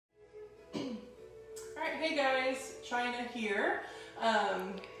Hey guys, China here,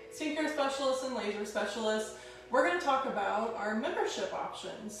 skincare specialist and laser specialist. We're going to talk about our membership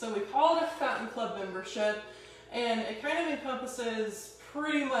options. So we call it a Fountain Club membership, and it kind of encompasses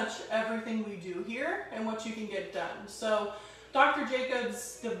pretty much everything we do here and what you can get done. So Dr.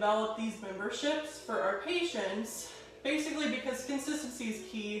 Jacobs developed these memberships for our patients basically because consistency is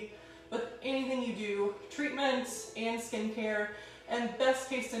key with anything you do, treatments and skincare. And best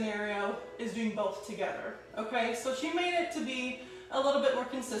case scenario is doing both together, okay? So she made it to be a little bit more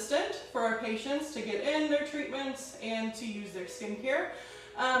consistent for our patients to get in their treatments and to use their skincare,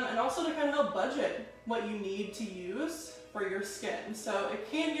 and also to kind of help budget what you need to use for your skin. So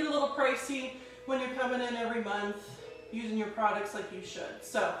it can get a little pricey when you're coming in every month using your products like you should.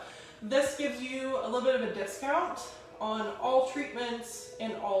 So this gives you a little bit of a discount on all treatments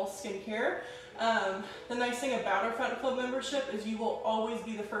and all skincare. The nice thing about our Fountain Club membership is you will always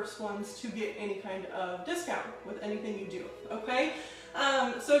be the first ones to get any kind of discount with anything you do, okay?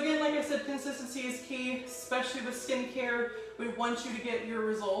 So again, like I said, consistency is key, especially with skincare. We want you to get your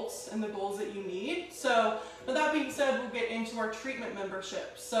results and the goals that you need. So with that being said, we'll get into our treatment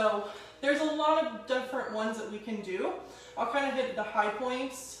membership. So there's a lot of different ones that we can do. I'll kind of hit the high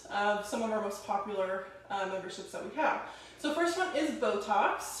points of some of our most popular memberships that we have. So first one is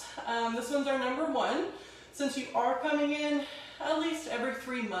Botox. This one's our number one. Since you are coming in at least every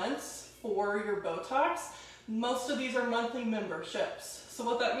 3 months for your Botox, most of these are monthly memberships. So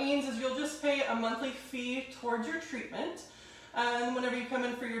what that means is you'll just pay a monthly fee towards your treatment. And whenever you come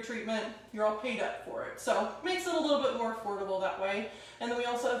in for your treatment, you're all paid up for it. So it makes it a little bit more affordable that way. And then we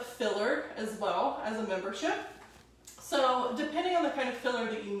also have filler as well as a membership. So depending on the kind of filler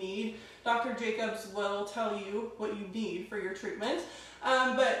that you need, Dr. Jacobs will tell you what you need for your treatment.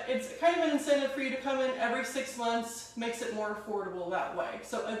 But it's kind of an incentive for you to come in every 6 months, makes it more affordable that way.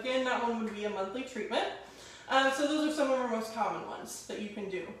 So again, that one would be a monthly treatment. So those are some of our most common ones that you can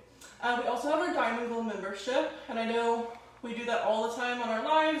do. We also have our Diamond Glow membership, and I know we do that all the time on our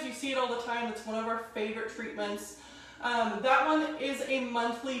lives. You see it all the time. It's one of our favorite treatments. That one is a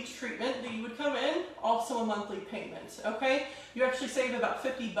monthly treatment that you would come in, also a monthly payment, okay? You actually save about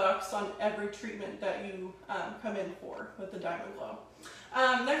 $50 on every treatment that you come in for with the Diamond Glow.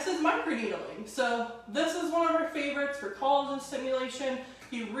 Next is microneedling. So this is one of our favorites for collagen stimulation.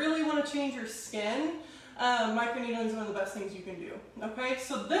 If you really want to change your skin, microneedling is one of the best things you can do, okay?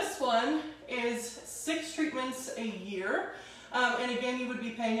 So this one is 6 treatments a year. And again, you would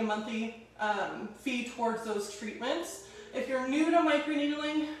be paying a monthly fee towards those treatments. If you're new to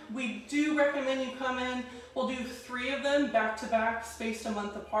microneedling, we do recommend you come in. We'll do 3 of them back to back, spaced a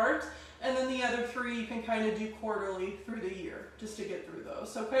month apart. And then the other 3 you can kind of do quarterly through the year just to get through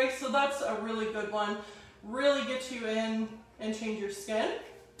those. Okay, so that's a really good one. Really get you in and change your skin.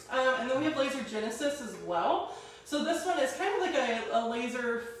 And then we have Laser Genesis as well. So this one is kind of like a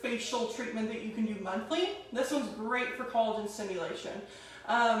laser facial treatment that you can do monthly. This one's great for collagen stimulation.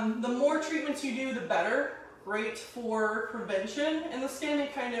 The more treatments you do, the better. Great for prevention in the skin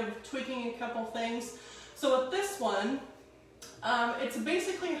and kind of tweaking a couple things. So with this one, it's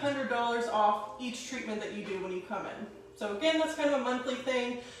basically $100 off each treatment that you do when you come in. So again, that's kind of a monthly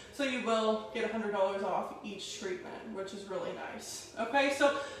thing. So you will get $100 off each treatment, which is really nice. Okay,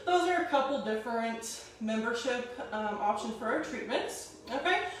 so those are a couple different membership options for our treatments.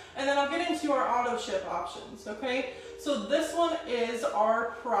 Okay, and then I'll get into our auto ship options. Okay, so this one is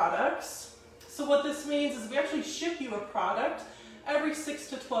our products. So what this means is we actually ship you a product every 6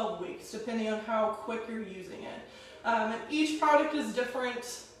 to 12 weeks, depending on how quick you're using it. And each product is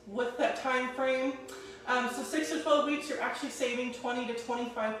different with that time frame. So 6 to 12 weeks, you're actually saving 20 to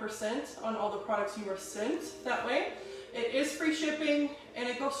 25% on all the products you are sent that way. It is free shipping, and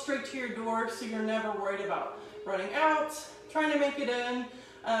it goes straight to your door, so you're never worried about running out, trying to make it in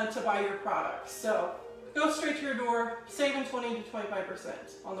to buy your products. So go straight to your door, saving 20 to 25%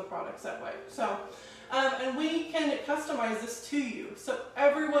 on the products that way. So, and we can customize this to you. So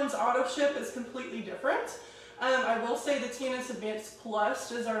everyone's auto ship is completely different. I will say the TNS Advanced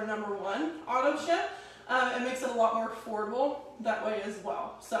Plus is our number 1 auto ship. It makes it a lot more affordable that way as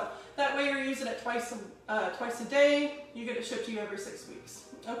well. So that way you're using it twice a day. You get it shipped to you every 6 weeks.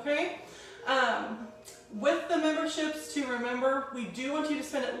 Okay. With the memberships, to remember, we do want you to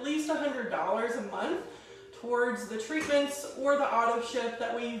spend at least $100 a month towards the treatments or the auto ship.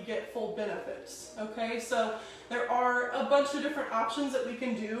 That way you get full benefits. Okay. So there are a bunch of different options that we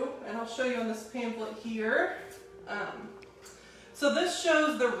can do, and I'll show you on this pamphlet here. So this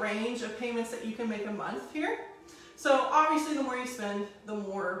shows the range of payments that you can make a month here. So obviously the more you spend, the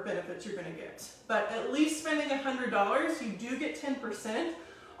more benefits you're going to get. But at least spending $100, you do get 10%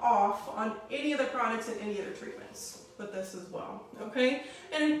 off on any of the products and any other treatments with this as well, okay?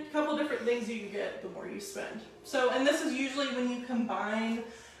 And a couple different things you can get the more you spend. So, and this is usually when you combine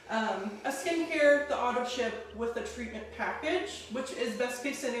a skincare, the auto ship, with a treatment package, which is best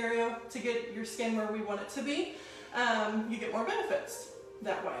case scenario to get your skin where we want it to be. You get more benefits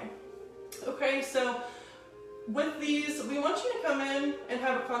that way. Okay, so with these, we want you to come in and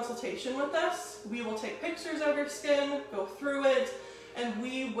have a consultation with us. We will take pictures of your skin, go through it, and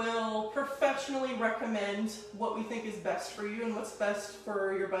we will professionally recommend what we think is best for you and what's best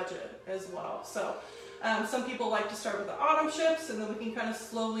for your budget as well. So some people like to start with the autumn ships, and then we can kind of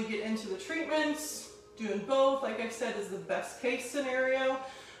slowly get into the treatments. Doing both, like I said, is the best case scenario,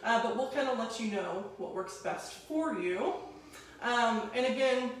 but we'll kind of let you know what works best for you. And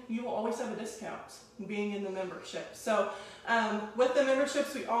again, you will always have a discount being in the membership. So with the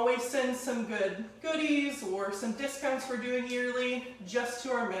memberships, we always send some good goodies or some discounts we're doing yearly just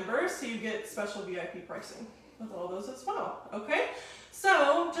to our members, so you get special VIP pricing with all those as well, okay?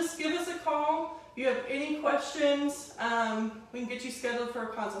 So just give us a call. If you have any questions, we can get you scheduled for a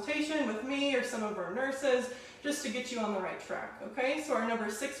consultation with me or some of our nurses just to get you on the right track, okay? So our number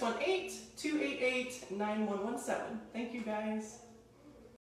is 618-288-9117. Thank you, guys.